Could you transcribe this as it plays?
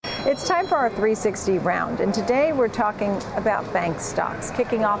It's time for our 360 round, and today we're talking about bank stocks.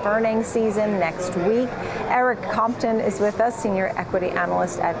 Kicking off earnings season next week. Eric Compton is with us, senior equity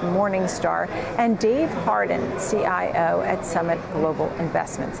analyst at Morningstar, and Dave Hardin, CIO at Summit Global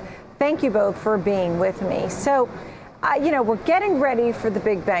Investments. Thank you both for being with me. So, we're getting ready for the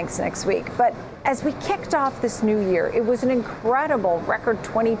big banks next week, but as we kicked off this new year, it was an incredible record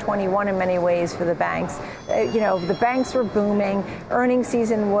 2021 in many ways for the banks. The banks were booming, earnings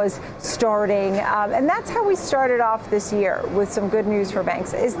season was starting, and that's how we started off this year with some good news for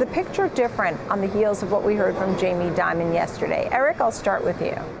banks. Is the picture different on the heels of what we heard from Jamie Dimon yesterday? Eric, I'll start with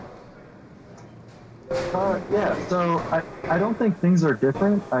you. So I don't think things are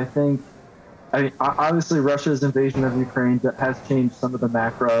different. I mean, obviously, Russia's invasion of Ukraine has changed some of the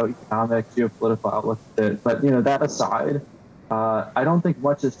macroeconomic, geopolitical outlook a bit. But, that aside, I don't think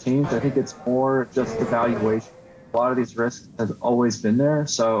much has changed. I think it's more just the valuation. A lot of these risks have always been there.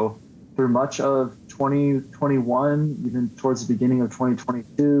 So through much of 2021, even towards the beginning of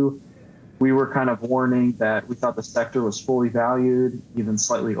 2022, we were kind of warning that we thought the sector was fully valued, even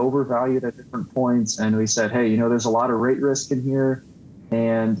slightly overvalued at different points. And we said, hey, there's a lot of rate risk in here.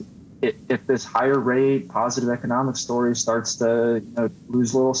 And if this higher rate, positive economic story starts to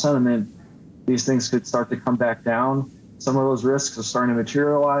lose a little sentiment, these things could start to come back down. Some of those risks are starting to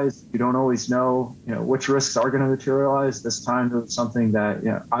materialize. You don't always know, which risks are going to materialize. This time it was something that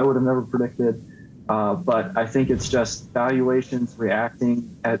I would have never predicted. But I think it's just valuations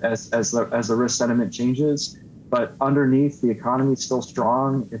reacting as the risk sentiment changes. But underneath, the economy is still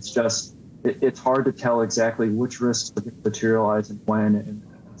strong. It's just it's hard to tell exactly which risks are going to materialize and when. And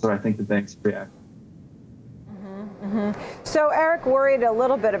so I think the banks react. So Eric worried a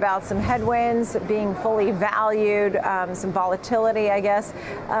little bit about some headwinds being fully valued, some volatility, I guess.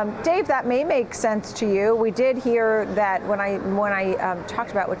 Dave, that may make sense to you. We did hear that when I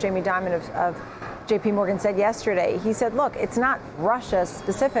talked about what Jamie Dimon of JP Morgan said yesterday. He said, look, it's not Russia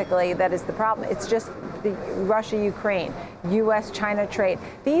specifically that is the problem. It's just the Russia-Ukraine, U.S.-China trade.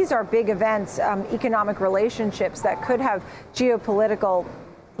 These are big events, economic relationships that could have geopolitical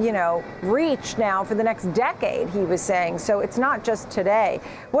reach now for the next decade, he was saying. So it's not just today.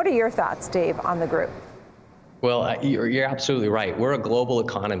 What are your thoughts, Dave, on the group? Well, you're absolutely right. We're a global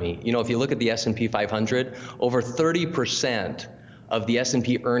economy. If you look at the S&P 500, over 30% of the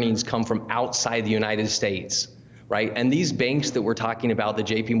S&P earnings come from outside the United States, right? And these banks that we're talking about, the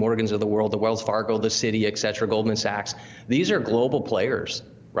JP Morgans of the world, the Wells Fargo, the Citi, et cetera, Goldman Sachs, these are global players.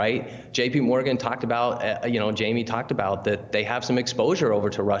 Right? JP Morgan talked about, Jamie talked about that they have some exposure over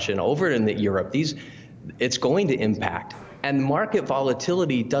to Russia and over in Europe. It's going to impact. And market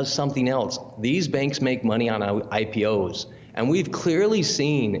volatility does something else. These banks make money on IPOs. And we've clearly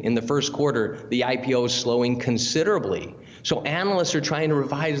seen in the first quarter, the IPOs slowing considerably. So analysts are trying to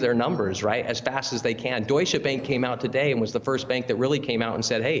revise their numbers, right, as fast as they can. Deutsche Bank came out today and was the first bank that really came out and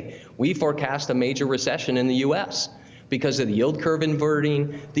said, hey, we forecast a major recession in the U.S. because of the yield curve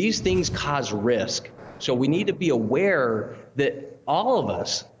inverting. These things cause risk. So we need to be aware that all of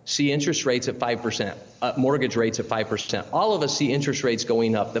us see interest rates at 5%, mortgage rates at 5%. All of us see interest rates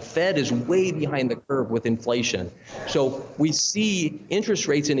going up. The Fed is way behind the curve with inflation. So we see interest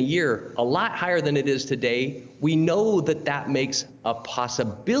rates in a year a lot higher than it is today. We know that makes a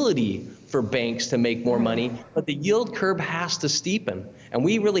possibility for banks to make more money, but the yield curve has to steepen. And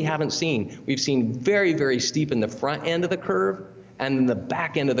we really haven't seen. We've seen very, very steep in the front end of the curve, and in the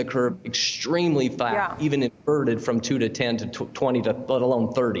back end of the curve, extremely flat, even inverted from 2 to 10 to 20 to let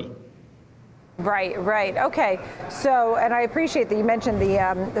alone 30. Right. Okay. So, and I appreciate that you mentioned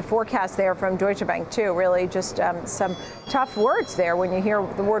the forecast there from Deutsche Bank too. Really, just some tough words there when you hear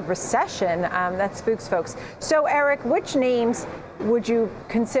the word recession. That spooks folks. So, Eric, which names would you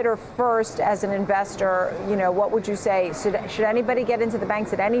consider first as an investor? What would you say? Should anybody get into the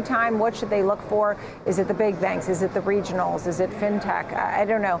banks at any time? What should they look for? Is it the big banks? Is it the regionals? Is it fintech? I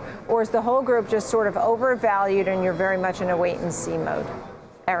don't know. Or is the whole group just sort of overvalued and you're very much in a wait and see mode?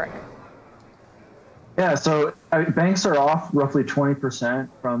 Eric. Yeah, so banks are off roughly 20%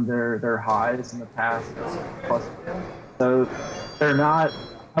 from their highs in the past. Plus, so they're not,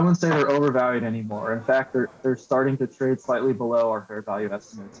 I wouldn't say they're overvalued anymore. In fact, they're starting to trade slightly below our fair value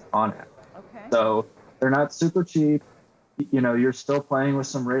estimates on average. Okay. So they're not super cheap. You're still playing with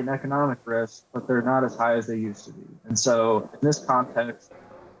some rate and economic risk, but they're not as high as they used to be. And so in this context,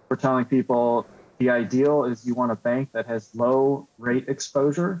 we're telling people the ideal is you want a bank that has low rate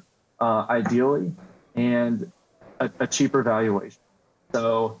exposure, ideally, and a cheaper valuation.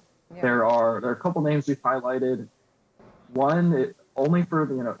 So there are a couple names we've highlighted. One, only for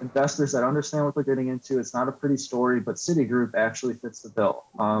investors that understand what they're getting into. It's not a pretty story, but Citigroup actually fits the bill.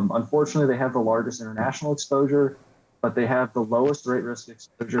 Unfortunately, they have the largest international exposure, but they have the lowest rate risk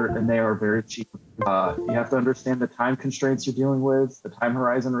exposure, and they are very cheap. You have to understand the time constraints you're dealing with, the time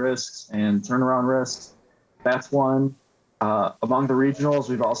horizon risks and turnaround risks. That's one. Among the regionals,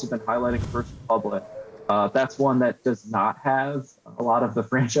 we've also been highlighting First Republic. That's one that does not have a lot of the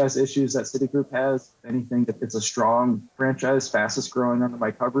franchise issues that Citigroup has. If anything, it's a strong franchise, fastest growing under my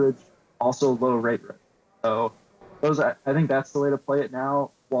coverage, also low rate risk. So I think that's the way to play it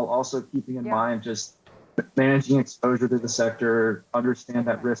now, while also keeping in mind just managing exposure to the sector, understand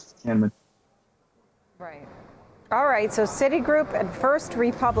that risks can. Right. All right. So Citigroup and First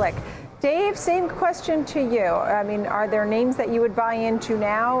Republic. Dave, same question to you. I mean, are there names that you would buy into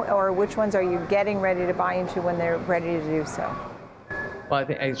now, or which ones are you getting ready to buy into when they're ready to do so? Well, I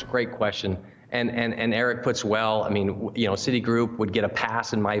think it's a great question. And Eric puts well. I mean, Citigroup would get a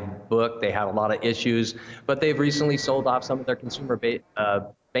pass in my book. They had a lot of issues, but they've recently sold off some of their consumer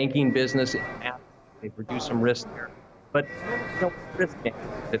banking business. They've reduced some risk there, but risk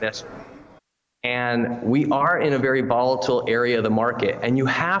to this. And we are in a very volatile area of the market, and you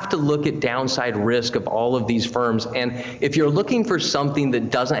have to look at downside risk of all of these firms. And if you're looking for something that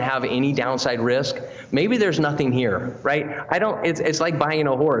doesn't have any downside risk, maybe there's nothing here, right? It's like buying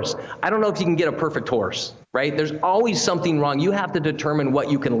a horse. I don't know if you can get a perfect horse, right? There's always something wrong. You have to determine what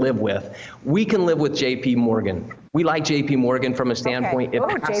you can live with. We can live with JP Morgan. We like JP Morgan from a standpoint.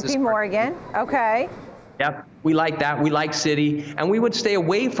 Okay. Oh, JP Morgan. Okay. Yep, we like that. We like Citi, and we would stay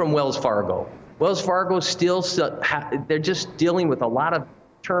away from Wells Fargo. Wells Fargo still, they're just dealing with a lot of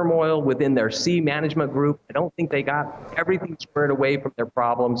turmoil within their C management group. I don't think they got everything squared away from their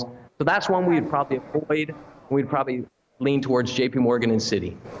problems. So that's one we would probably avoid. We'd probably lean towards JP Morgan and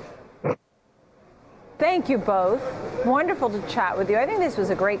Citi. Thank you both. Wonderful to chat with you. I think this was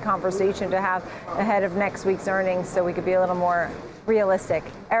a great conversation to have ahead of next week's earnings so we could be a little more realistic.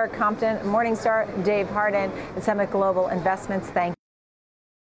 Eric Compton, Morningstar, Dave Hardin at Summit Global Investments. Thank you.